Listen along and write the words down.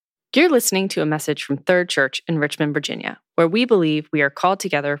You're listening to a message from Third Church in Richmond, Virginia, where we believe we are called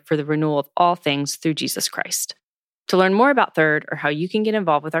together for the renewal of all things through Jesus Christ. To learn more about Third or how you can get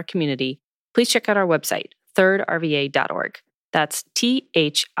involved with our community, please check out our website, thirdrva.org. That's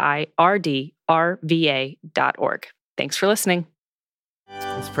THIRDRVA.org. Thanks for listening.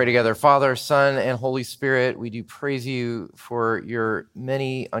 Let's pray together. Father, Son, and Holy Spirit, we do praise you for your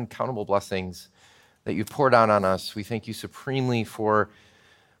many uncountable blessings that you've poured out on us. We thank you supremely for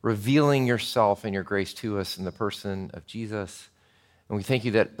revealing yourself and your grace to us in the person of Jesus. And we thank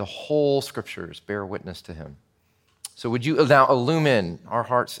you that the whole scriptures bear witness to him. So would you now illumine our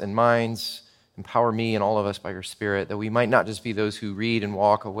hearts and minds, empower me and all of us by your Spirit, that we might not just be those who read and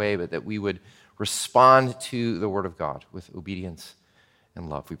walk away, but that we would respond to the word of God with obedience and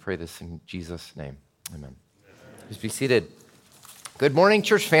love. We pray this in Jesus' name. Amen. Please be seated. Good morning,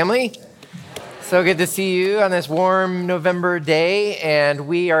 church family. So good to see you on this warm November day, and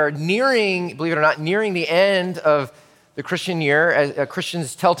we are nearing, believe it or not, nearing the end of the Christian year. As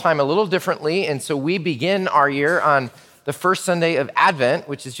Christians tell time a little differently, and so we begin our year on the first Sunday of Advent,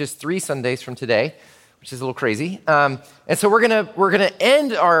 which is just 3 Sundays from today, which is a little crazy. And so we're gonna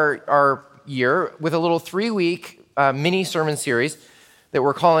end our year with a little 3-week mini sermon series that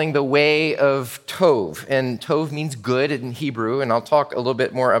we're calling the Way of Tov, and Tov means good in Hebrew, and I'll talk a little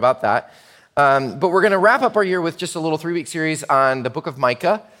bit more about that. But we're going to wrap up our year with just a little 3-week series on the book of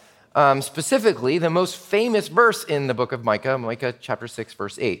Micah, specifically the most famous verse in the book of Micah, Micah chapter 6,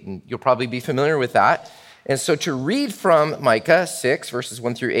 verse 8. And you'll probably be familiar with that. And so to read from Micah 6, verses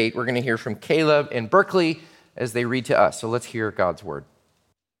 1 through 8, we're going to hear from Caleb and Berkeley as they read to us. So let's hear God's word.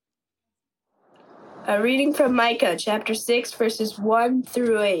 A reading from Micah chapter 6, verses 1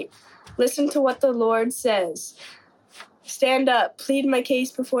 through 8. Listen to what the Lord says. Stand up, plead my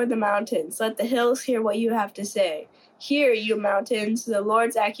case before the mountains. Let the hills hear what you have to say. Hear, you mountains, the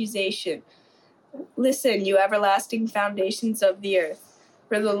Lord's accusation. Listen, you everlasting foundations of the earth.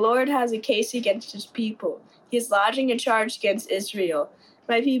 For the Lord has a case against his people. He is lodging a charge against Israel.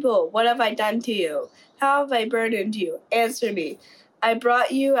 My people, what have I done to you? How have I burdened you? Answer me. I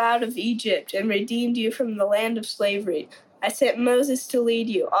brought you out of Egypt and redeemed you from the land of slavery. I sent Moses to lead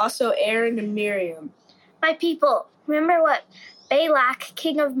you, also Aaron and Miriam. My people, remember what Balak,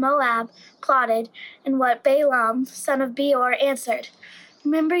 king of Moab, plotted, and what Balaam, son of Beor, answered.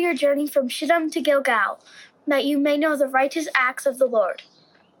 Remember your journey from Shittim to Gilgal, that you may know the righteous acts of the Lord.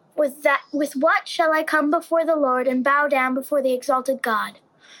 With what shall I come before the Lord and bow down before the exalted God?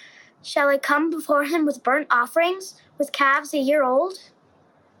 Shall I come before him with burnt offerings, with calves a year old?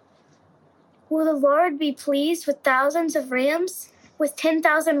 Will the Lord be pleased with thousands of rams, with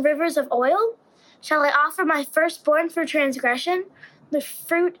 10,000 rivers of oil? Shall I offer my firstborn for transgression, the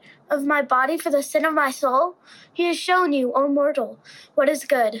fruit of my body for the sin of my soul? He has shown you, O mortal, what is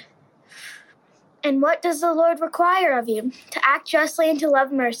good. And what does the Lord require of you? To act justly and to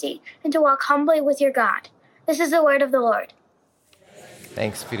love mercy, and to walk humbly with your God. This is the word of the Lord.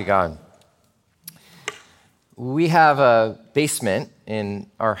 Thanks be to God. We have a basement in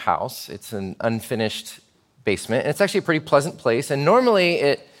our house. It's an unfinished basement, and it's actually a pretty pleasant place, and normally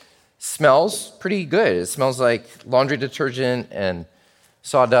it smells pretty good. It smells like laundry detergent and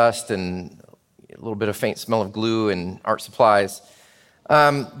sawdust and a little bit of faint smell of glue and art supplies.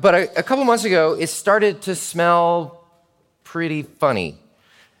 But a couple months ago, it started to smell pretty funny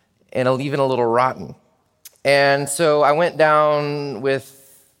and even a little rotten. And so I went down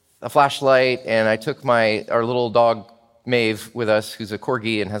with a flashlight and I took our little dog, Maeve, with us, who's a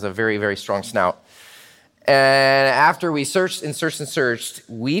corgi and has a very, very strong snout. And after we searched,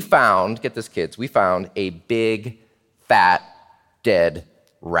 we found, get this kids, we found a big, fat, dead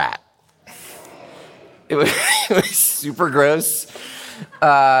rat. It was super gross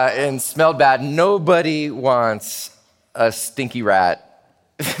and smelled bad. Nobody wants a stinky rat.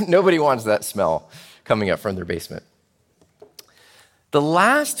 Nobody wants that smell coming up from their basement. The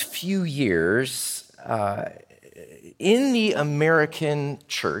last few years in the American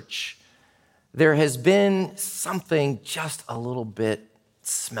church, there has been something just a little bit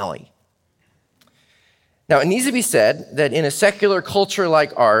smelly. Now, it needs to be said that in a secular culture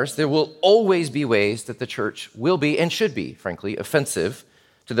like ours, there will always be ways that the church will be and should be, frankly, offensive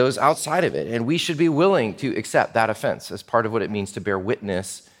to those outside of it. And we should be willing to accept that offense as part of what it means to bear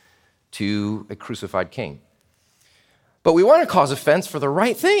witness to a crucified king. But we want to cause offense for the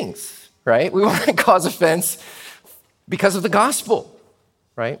right things, right? We want to cause offense because of the gospel,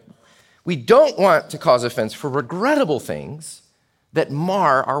 right? We don't want to cause offense for regrettable things that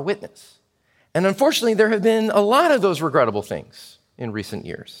mar our witness. And unfortunately, there have been a lot of those regrettable things in recent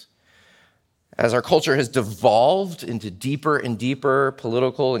years. As our culture has devolved into deeper and deeper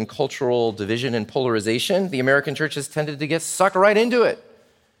political and cultural division and polarization, the American church has tended to get sucked right into it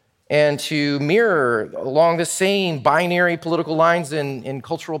and to mirror along the same binary political lines in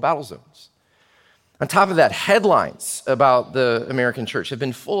cultural battle zones. On top of that, headlines about the American church have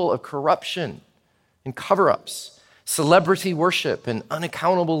been full of corruption and cover-ups, celebrity worship and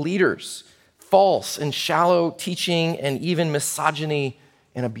unaccountable leaders, false and shallow teaching, and even misogyny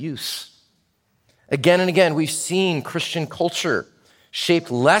and abuse. Again and again, we've seen Christian culture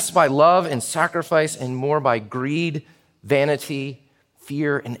shaped less by love and sacrifice and more by greed, vanity,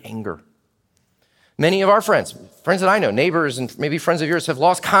 fear, and anger. Many of our friends that I know, neighbors and maybe friends of yours, have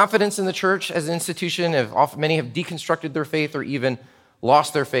lost confidence in the church as an institution. Many have deconstructed their faith or even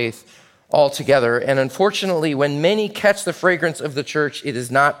lost their faith altogether. And unfortunately, when many catch the fragrance of the church, it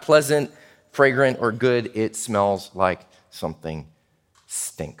is not pleasant, fragrant, or good. It smells like something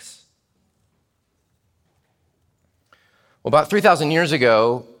stinks. Well, about 3,000 years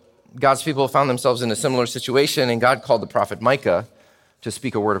ago, God's people found themselves in a similar situation, and God called the prophet Micah to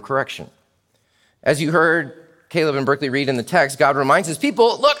speak a word of correction. As you heard Caleb and Berkeley read in the text, God reminds his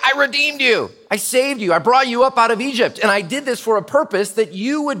people, look, I redeemed you. I saved you. I brought you up out of Egypt, and I did this for a purpose, that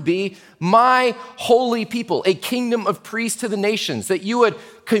you would be my holy people, a kingdom of priests to the nations, that you would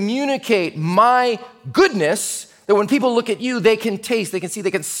communicate my goodness, that when people look at you, they can taste, they can see,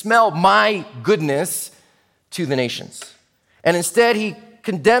 they can smell my goodness to the nations. And instead, he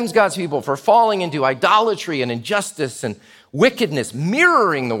condemns God's people for falling into idolatry and injustice and wickedness,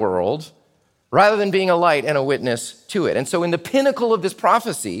 mirroring the world rather than being a light and a witness to it. And so in the pinnacle of this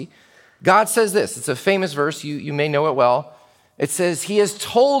prophecy, God says this. It's a famous verse. You may know it well. It says, he has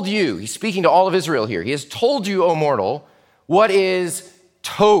told you, he's speaking to all of Israel here, he has told you, O mortal, what is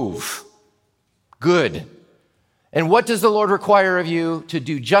tov, good. And what does the Lord require of you? To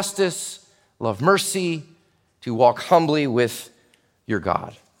do justice, love mercy, to walk humbly with your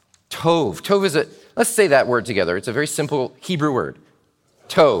God. Tov. Tov is let's say that word together. It's a very simple Hebrew word.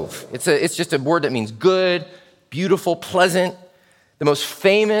 Tov. It's just a word that means good, beautiful, pleasant. The most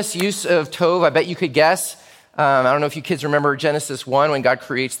famous use of tov, I bet you could guess. I don't know if you kids remember Genesis 1 when God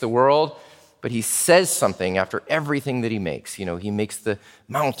creates the world, but he says something after everything that he makes. You know, he makes the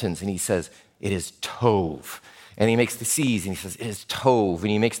mountains and he says, it is tov. And he makes the seas, and he says, it is tov. And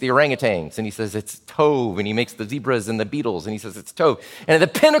he makes the orangutans, and he says, it's tov. And he makes the zebras and the beetles, and he says, it's tov. And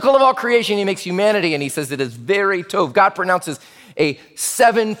at the pinnacle of all creation, he makes humanity, and he says, it is very tov. God pronounces a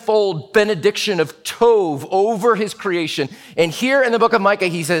sevenfold benediction of tov over his creation. And here in the book of Micah,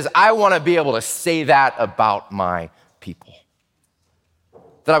 he says, I want to be able to say that about my people.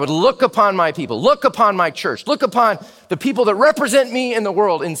 That I would look upon my people, look upon my church, look upon the people that represent me in the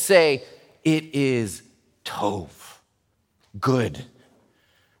world and say, it is tov, good,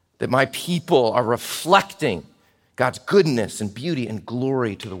 that my people are reflecting God's goodness and beauty and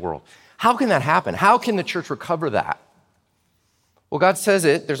glory to the world. How can that happen? How can the church recover that? Well, God says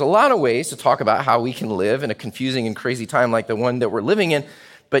it. There's a lot of ways to talk about how we can live in a confusing and crazy time like the one that we're living in,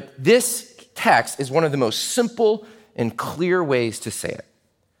 but this text is one of the most simple and clear ways to say it,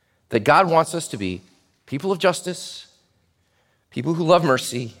 that God wants us to be people of justice, people who love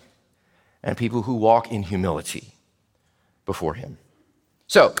mercy, and people who walk in humility before him.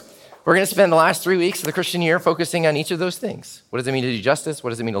 So we're going to spend the last 3 weeks of the Christian year focusing on each of those things. What does it mean to do justice? What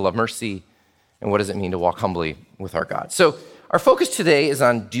does it mean to love mercy? And what does it mean to walk humbly with our God? So our focus today is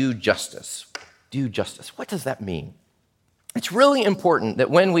on do justice. Do justice. What does that mean? It's really important that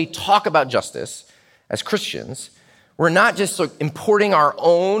when we talk about justice as Christians, we're not just importing our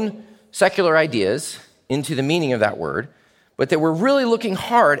own secular ideas into the meaning of that word, but that we're really looking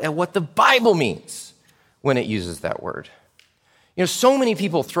hard at what the Bible means when it uses that word. You know, so many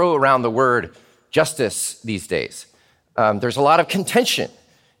people throw around the word justice these days. There's a lot of contention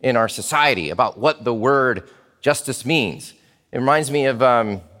in our society about what the word justice means. It reminds me of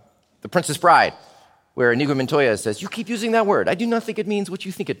The Princess Bride, where Inigo Montoya says, you keep using that word. I do not think it means what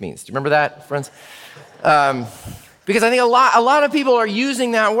you think it means. Do you remember that, friends? Because I think a lot of people are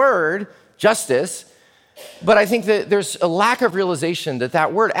using that word, justice, but I think that there's a lack of realization that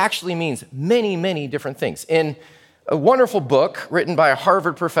that word actually means many, many different things. In a wonderful book written by a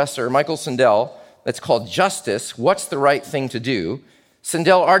Harvard professor, Michael Sandel, that's called Justice, What's the Right Thing to Do?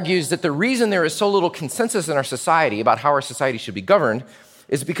 Sandel argues that the reason there is so little consensus in our society about how our society should be governed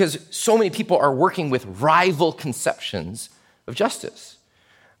is because so many people are working with rival conceptions of justice.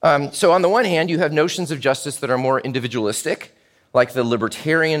 So on the one hand, you have notions of justice that are more individualistic, like the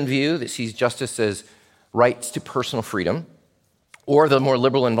libertarian view that sees justice as rights to personal freedom, or the more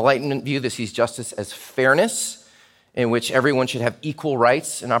liberal and enlightenment view that sees justice as fairness, in which everyone should have equal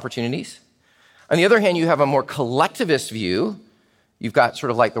rights and opportunities. On the other hand, you have a more collectivist view. You've got sort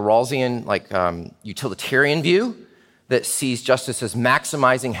of like the Rawlsian, utilitarian view that sees justice as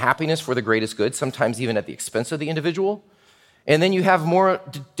maximizing happiness for the greatest good, sometimes even at the expense of the individual. And then you have more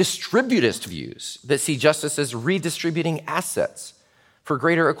distributist views that see justice as redistributing assets for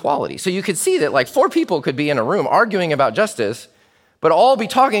greater equality. So you could see that like 4 people could be in a room arguing about justice, but all be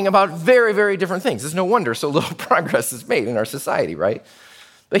talking about very, very different things. It's no wonder so little progress is made in our society, right?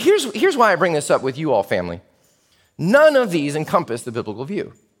 But here's why I bring this up with you all, family. None of these encompass the biblical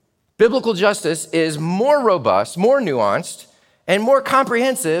view. Biblical justice is more robust, more nuanced, and more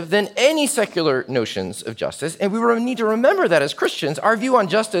comprehensive than any secular notions of justice. And we need to remember that as Christians, our view on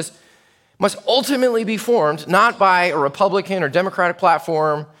justice must ultimately be formed not by a Republican or Democratic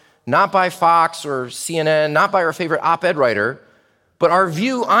platform, not by Fox or CNN, not by our favorite op-ed writer, but our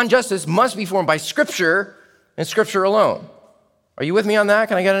view on justice must be formed by Scripture and Scripture alone. Are you with me on that?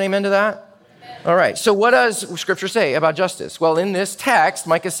 Can I get an amen to that? All right, so what does Scripture say about justice? Well, in this text,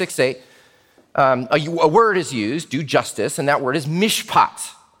 Micah 6:8, a word is used, do justice, and that word is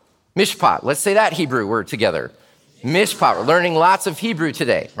mishpat. Mishpat, let's say that Hebrew word together. Mishpat, we're learning lots of Hebrew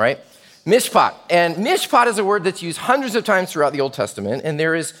today, right? Mishpat, and mishpat is a word that's used hundreds of times throughout the Old Testament, and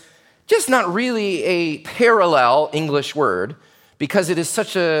there is just not really a parallel English word because it is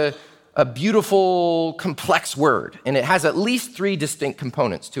such a beautiful, complex word, and it has at least 3 distinct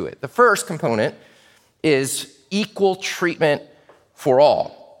components to it. The first component is equal treatment for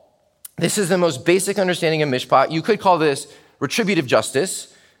all. This is the most basic understanding of mishpat. You could call this retributive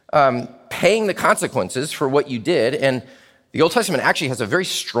justice, paying the consequences for what you did, and the Old Testament actually has a very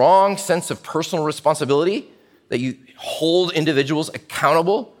strong sense of personal responsibility that you hold individuals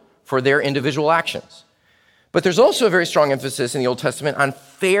accountable for their individual actions. But there's also a very strong emphasis in the Old Testament on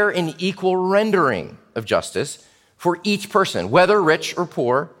fair and equal rendering of justice for each person, whether rich or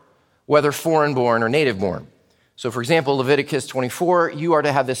poor, whether foreign-born or native-born. So for example, Leviticus 24, you are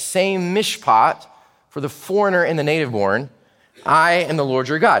to have the same mishpat for the foreigner and the native-born. I am the Lord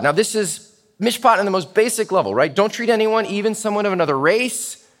your God. Now this is mishpat on the most basic level, right? Don't treat anyone, even someone of another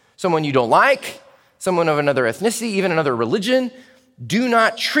race, someone you don't like, someone of another ethnicity, even another religion. Do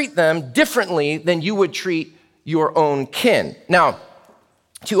not treat them differently than you would treat your own kin. Now,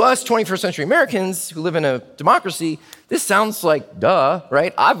 to us 21st century Americans who live in a democracy, this sounds like duh,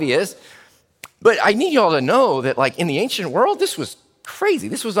 right? Obvious. But I need y'all to know that like in the ancient world, this was crazy.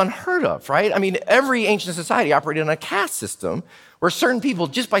 This was unheard of, right? I mean, every ancient society operated on a caste system where certain people,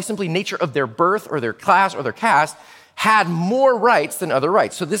 just by simply nature of their birth or their class or their caste, had more rights than other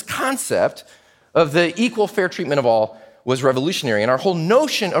rights. So this concept of the equal fair treatment of all was revolutionary. And our whole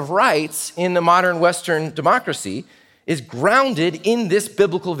notion of rights in the modern Western democracy is grounded in this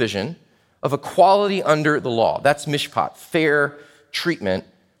biblical vision of equality under the law. That's mishpat, fair treatment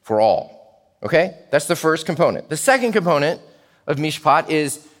for all. Okay? That's the first component. The second component of mishpat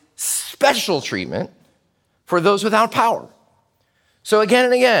is special treatment for those without power. So again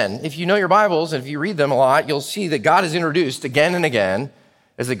and again, if you know your Bibles and if you read them a lot, you'll see that God is introduced again and again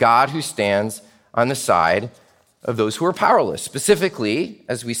as a God who stands on the side of those who are powerless. Specifically,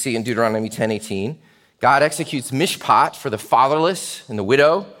 as we see in Deuteronomy 10:18, God executes mishpat for the fatherless and the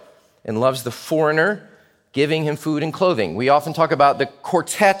widow and loves the foreigner, giving him food and clothing. We often talk about the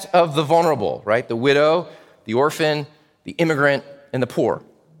quartet of the vulnerable, right? The widow, the orphan, the immigrant, and the poor.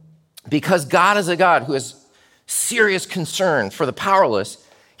 Because God is a God who has serious concern for the powerless,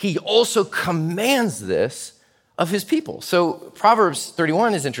 he also commands this of his people. So Proverbs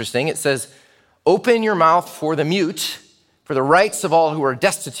 31 is interesting. It says, open your mouth for the mute, for the rights of all who are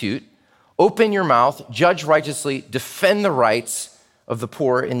destitute. Open your mouth, judge righteously, defend the rights of the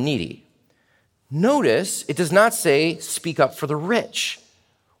poor and needy. Notice it does not say speak up for the rich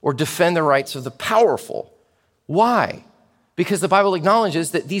or defend the rights of the powerful. Why? Because the Bible acknowledges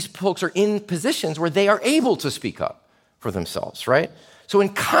that these folks are in positions where they are able to speak up for themselves, right? So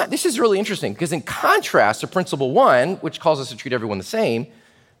this is really interesting because in contrast to principle 1, which calls us to treat everyone the same,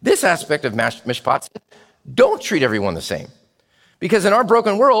 this aspect of mishpat, don't treat everyone the same. Because in our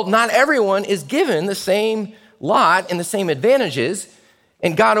broken world, not everyone is given the same lot and the same advantages.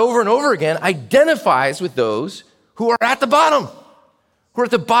 And God over and over again identifies with those who are at the bottom, who are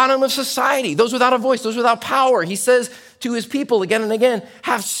at the bottom of society, those without a voice, those without power. He says to his people again and again,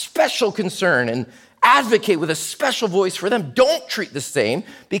 have special concern and advocate with a special voice for them. Don't treat the same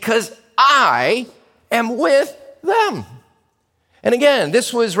because I am with them. And again,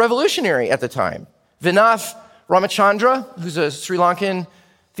 this was revolutionary at the time. Vinath Ramachandra, who's a Sri Lankan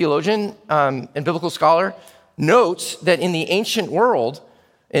theologian and biblical scholar, notes that in the ancient world,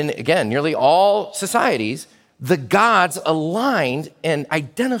 in again, nearly all societies, the gods aligned and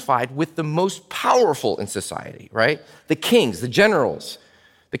identified with the most powerful in society, right? The kings, the generals,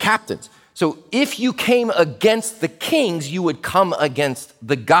 the captains. So if you came against the kings, you would come against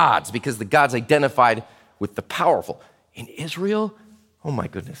the gods because the gods identified with the powerful. In Israel, oh my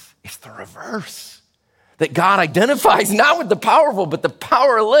goodness, it's the reverse. That God identifies not with the powerful, but the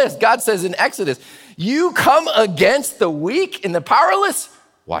powerless. God says in Exodus, you come against the weak and the powerless,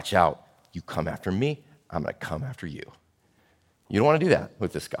 watch out. You come after me, I'm going to come after you. You don't want to do that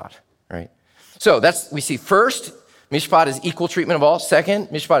with this God, right? So we see first, mishpat is equal treatment of all. Second,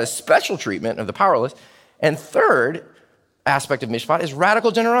 mishpat is special treatment of the powerless. And third aspect of mishpat is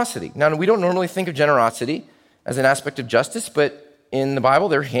radical generosity. Now, we don't normally think of generosity as an aspect of justice, but in the Bible,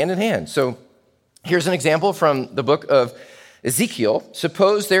 they're hand in hand. So here's an example from the book of Ezekiel.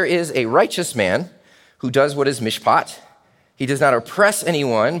 Suppose there is a righteous man who does what is mishpat. He does not oppress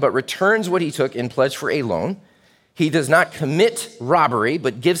anyone, but returns what he took in pledge for a loan. He does not commit robbery,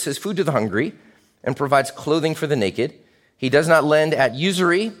 but gives his food to the hungry and provides clothing for the naked. He does not lend at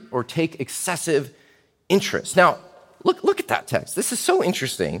usury or take excessive interest. Now, look at that text. This is so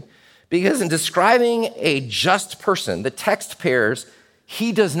interesting because in describing a just person, the text pairs,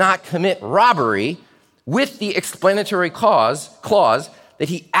 he does not commit robbery with the explanatory clause that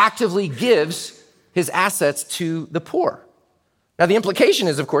he actively gives his assets to the poor. Now, the implication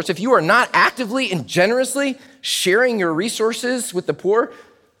is, of course, if you are not actively and generously sharing your resources with the poor,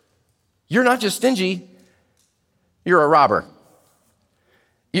 you're not just stingy, you're a robber.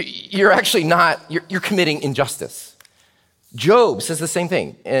 You're actually not, you're committing injustice. Job says the same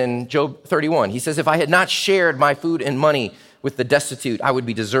thing in Job 31. He says, if I had not shared my food and money with the destitute, I would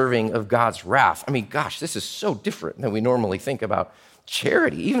be deserving of God's wrath. I mean, gosh, this is so different than we normally think about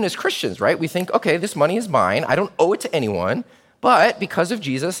charity. Even as Christians, right? We think, okay, this money is mine. I don't owe it to anyone. But because of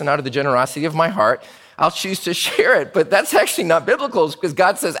Jesus and out of the generosity of my heart, I'll choose to share it. But that's actually not biblical because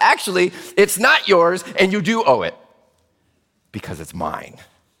God says, actually, it's not yours and you do owe it because it's mine.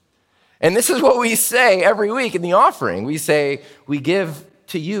 And this is what we say every week in the offering. We say, we give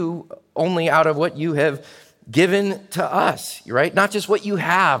to you only out of what you have given to us, right? Not just what you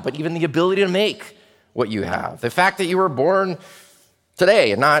have, but even the ability to make what you have. The fact that you were born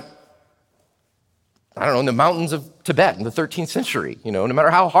today and not, I don't know, in the mountains of Tibet in the 13th century. No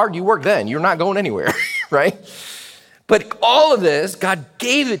matter how hard you work then, you're not going anywhere, right? But all of this, God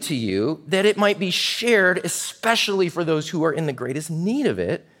gave it to you that it might be shared, especially for those who are in the greatest need of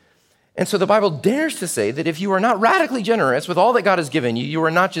it. And so the Bible dares to say that if you are not radically generous with all that God has given you, you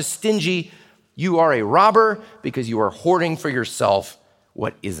are not just stingy, you are a robber because you are hoarding for yourself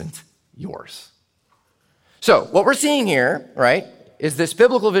what isn't yours. So what we're seeing here, right, is this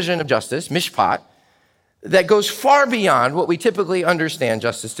biblical vision of justice, mishpat, that goes far beyond what we typically understand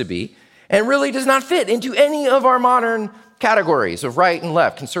justice to be and really does not fit into any of our modern categories of right and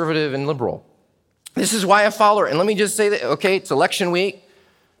left, conservative and liberal. This is why a follower, and let me just say that, okay, it's election week,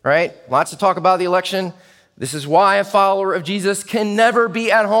 right? Lots to talk about the election. This is why a follower of Jesus can never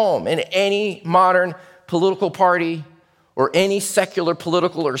be at home in any modern political party or any secular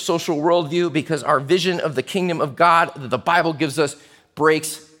political or social worldview because our vision of the kingdom of God that the Bible gives us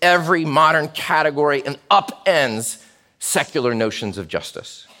breaks every modern category and upends secular notions of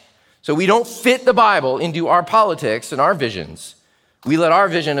justice. So we don't fit the Bible into our politics and our visions. We let our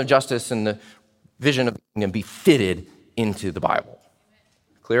vision of justice and the vision of the kingdom be fitted into the Bible.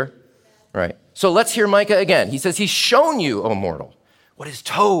 Clear? Right. So let's hear Micah again. He says, he's shown you, O mortal, what is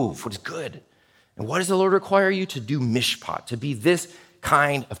tov, what is good. And what does the Lord require you to do? Mishpat, to be this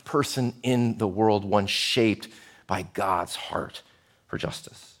kind of person in the world, one shaped by God's heart for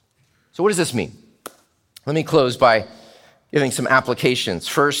justice. So what does this mean? Let me close by giving some applications.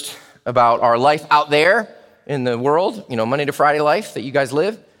 First, about our life out there in the world, Monday to Friday life that you guys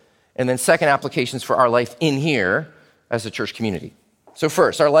live. And then second, applications for our life in here as a church community. So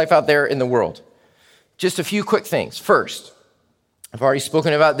first, our life out there in the world. Just a few quick things. First, I've already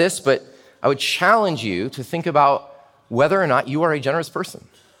spoken about this, but I would challenge you to think about whether or not you are a generous person,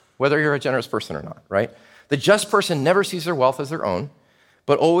 whether you're a generous person or not, right? The just person never sees their wealth as their own,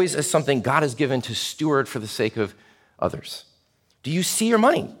 but always as something God has given to steward for the sake of others. Do you see your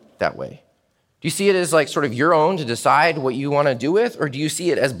money that way? Do you see it as like sort of your own to decide what you want to do with? Or do you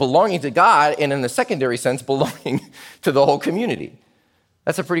see it as belonging to God and in the secondary sense, belonging to the whole community?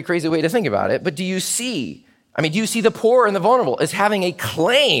 That's a pretty crazy way to think about it. But do you see the poor and the vulnerable as having a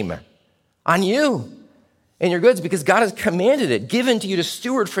claim on you and your goods because God has commanded it, given to you to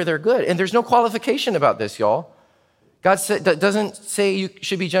steward for their good? And there's no qualification about this, y'all. God doesn't say you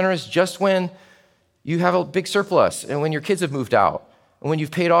should be generous just when you have a big surplus and when your kids have moved out and when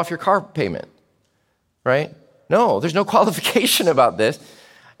you've paid off your car payment, right? No, there's no qualification about this.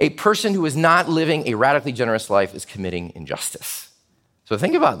 A person who is not living a radically generous life is committing injustice. So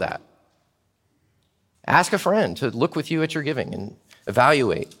think about that. Ask a friend to look with you at your giving and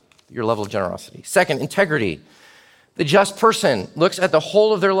evaluate your level of generosity. Second, integrity. The just person looks at the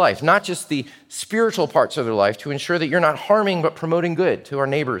whole of their life, not just the spiritual parts of their life, to ensure that you're not harming but promoting good to our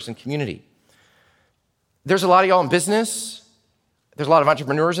neighbors and community. There's a lot of y'all in business. There's a lot of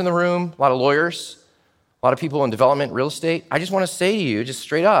entrepreneurs in the room, a lot of lawyers, a lot of people in development, real estate. I just want to say to you, just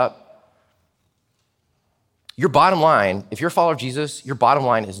straight up, your bottom line, if you're a follower of Jesus, your bottom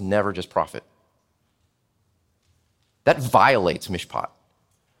line is never just profit. That violates mishpat.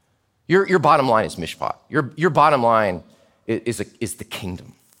 Your bottom line is mishpat. Your bottom line is the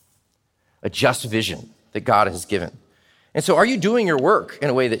kingdom, a just vision that God has given. And so are you doing your work in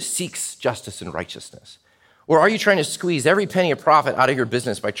a way that seeks justice and righteousness? Or are you trying to squeeze every penny of profit out of your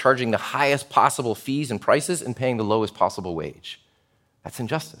business by charging the highest possible fees and prices and paying the lowest possible wage? That's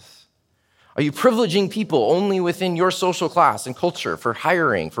injustice. Are you privileging people only within your social class and culture for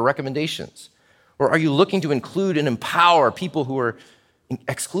hiring, for recommendations? Or are you looking to include and empower people who are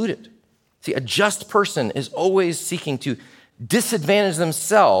excluded? See, a just person is always seeking to disadvantage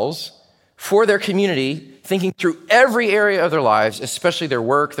themselves for their community, thinking through every area of their lives, especially their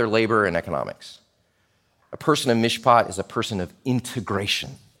work, their labor, and economics. A person of mishpat is a person of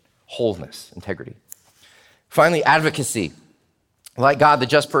integration, wholeness, integrity. Finally, advocacy. Like God, the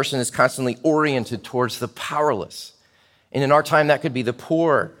just person is constantly oriented towards the powerless. And in our time, that could be the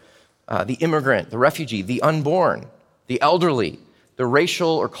poor, the immigrant, the refugee, the unborn, the elderly, the racial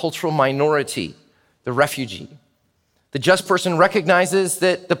or cultural minority, the refugee. The just person recognizes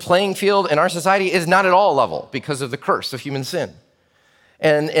that the playing field in our society is not at all level because of the curse of human sin.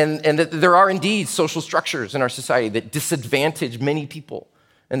 And that there are indeed social structures in our society that disadvantage many people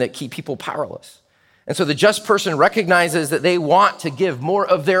and that keep people powerless. And so the just person recognizes that they want to give more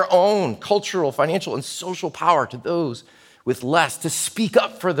of their own cultural, financial, and social power to those with less, to speak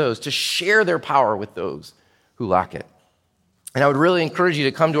up for those, to share their power with those who lack it. And I would really encourage you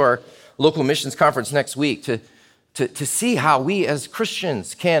to come to our local missions conference next week to see how we as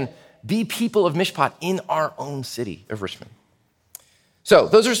Christians can be people of mishpat in our own city of Richmond. So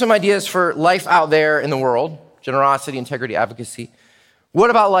those are some ideas for life out there in the world: generosity, integrity, advocacy. What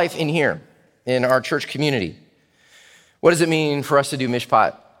about life in here, in our church community? What does it mean for us to do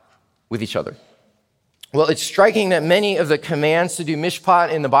mishpat with each other? Well, it's striking that many of the commands to do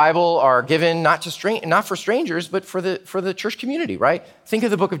mishpat in the Bible are given not for strangers, but for the church community, right? Think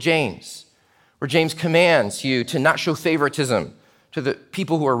of the book of James, where James commands you to not show favoritism to the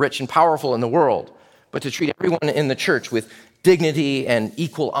people who are rich and powerful in the world, but to treat everyone in the church with dignity and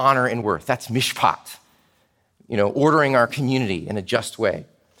equal honor and worth. That's mishpat, ordering our community in a just way.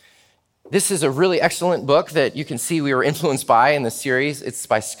 This is a really excellent book that you can see we were influenced by in this series. It's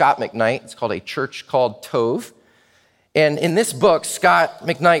by Scott McKnight. It's called A Church Called Tov. And in this book, Scott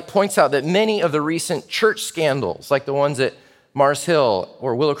McKnight points out that many of the recent church scandals, like the ones at Mars Hill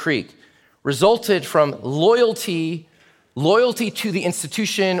or Willow Creek, resulted from loyalty to the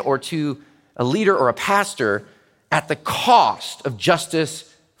institution or to a leader or a pastor at the cost of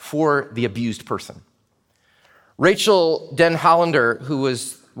justice for the abused person. Rachel Den Hollander, who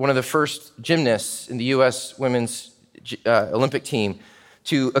was one of the first gymnasts in the U.S. women's Olympic team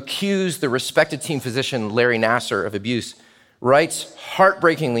to accuse the respected team physician Larry Nassar of abuse, writes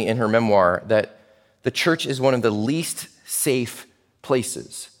heartbreakingly in her memoir that the church is one of the least safe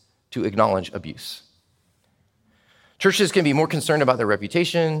places to acknowledge abuse. Churches can be more concerned about their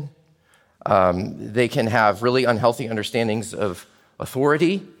reputation. They can have really unhealthy understandings of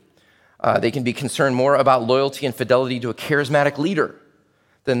authority. They can be concerned more about loyalty and fidelity to a charismatic leader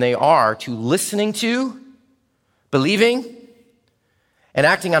than they are to listening to, believing, and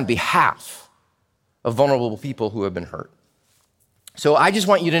acting on behalf of vulnerable people who have been hurt. So I just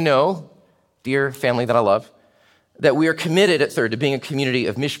want you to know, dear family that I love, that we are committed at Third to being a community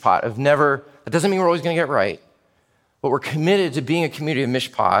of mishpat, that doesn't mean we're always going to get right, but we're committed to being a community of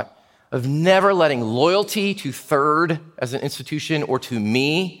mishpat, of never letting loyalty to Third as an institution or to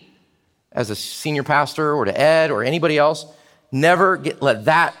me as a senior pastor or to Ed or anybody else, let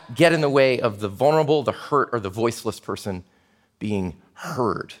that get in the way of the vulnerable, the hurt, or the voiceless person being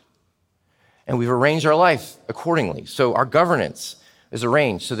heard. And we've arranged our life accordingly. So our governance is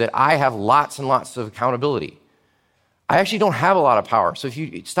arranged so that I have lots and lots of accountability. I actually don't have a lot of power. So if you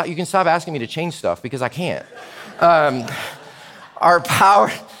can stop asking me to change stuff because I can't. My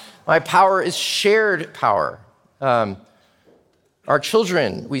power is shared power. Our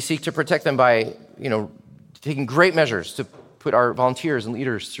children, we seek to protect them by, taking great measures to put our volunteers and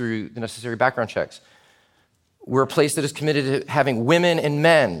leaders through the necessary background checks. We're a place that is committed to having women and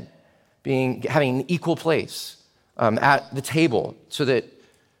men having an equal place at the table so that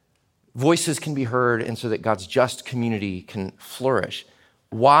voices can be heard and so that God's just community can flourish.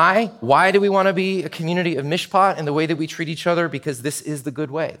 Why? Why do we want to be a community of mishpat and the way that we treat each other? Because this is the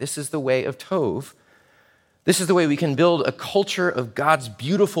good way. This is the way of Tov. This is the way we can build a culture of God's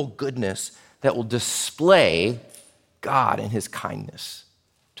beautiful goodness that will display God and his kindness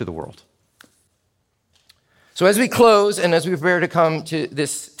to the world. So as we close and as we prepare to come to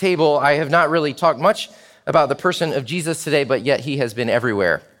this table, I have not really talked much about the person of Jesus today, but yet he has been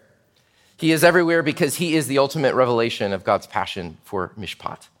everywhere. He is everywhere because he is the ultimate revelation of God's passion for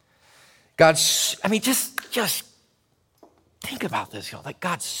mishpat. Just think about this, y'all. Like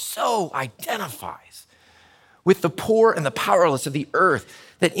God so identifies with the poor and the powerless of the earth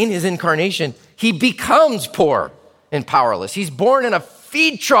that in his incarnation, he becomes poor and powerless. He's born in a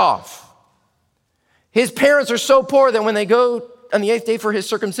feed trough. His parents are so poor that when they go on the 8th day for his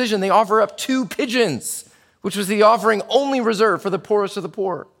circumcision, they offer up 2 pigeons, which was the offering only reserved for the poorest of the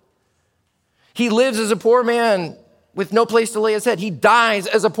poor. He lives as a poor man with no place to lay his head. He dies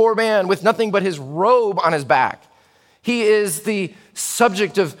as a poor man with nothing but his robe on his back. He is the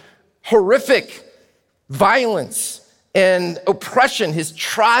subject of horrific violence and oppression. His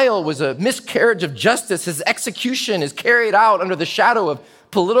trial was a miscarriage of justice. His execution is carried out under the shadow of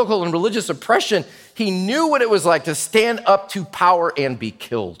political and religious oppression. He knew what it was like to stand up to power and be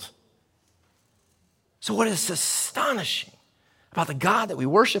killed. So what is astonishing about the God that we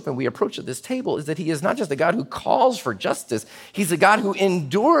worship and we approach at this table is that he is not just the God who calls for justice, he's the God who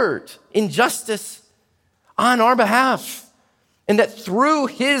endured injustice on our behalf, and that through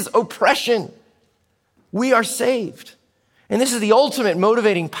his oppression, we are saved. And this is the ultimate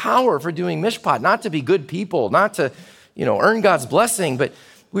motivating power for doing mishpat, not to be good people, not to, earn God's blessing, but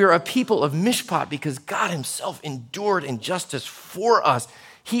we are a people of mishpat because God himself endured injustice for us.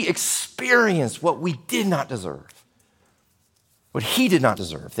 He experienced what we did not deserve, what he did not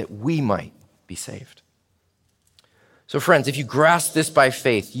deserve, that we might be saved. So friends, if you grasp this by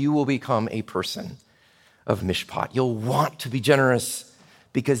faith, you will become a person of mishpat. You'll want to be generous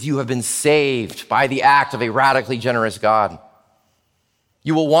because you have been saved by the act of a radically generous God.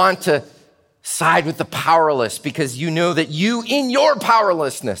 You will want to side with the powerless because you know that you, in your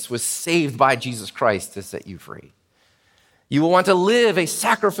powerlessness, was saved by Jesus Christ to set you free. You will want to live a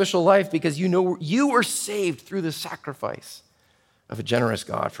sacrificial life because you know you were saved through the sacrifice of a generous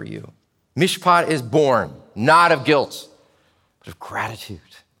God for you. Mishpat is born not of guilt, but of gratitude,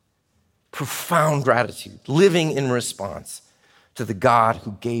 profound gratitude, living in response to the God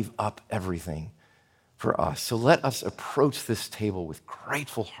who gave up everything for us. So let us approach this table with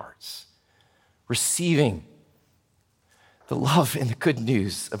grateful hearts, receiving the love and the good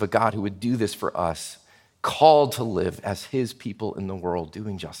news of a God who would do this for us, called to live as his people in the world,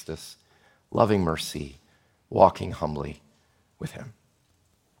 doing justice, loving mercy, walking humbly with him.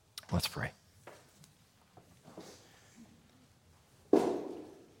 Let's pray.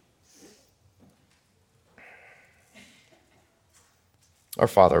 Our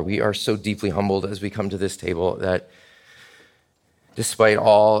Father, we are so deeply humbled as we come to this table that despite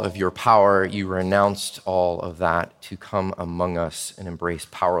all of your power, you renounced all of that to come among us and embrace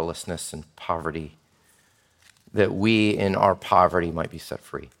powerlessness and poverty, that we in our poverty might be set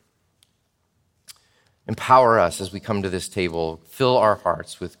free. Empower us as we come to this table. Fill our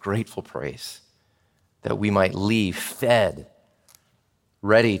hearts with grateful praise that we might leave fed,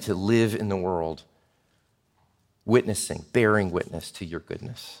 ready to live in the world, witnessing, bearing witness to your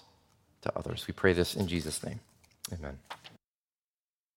goodness to others. We pray this in Jesus' name. Amen.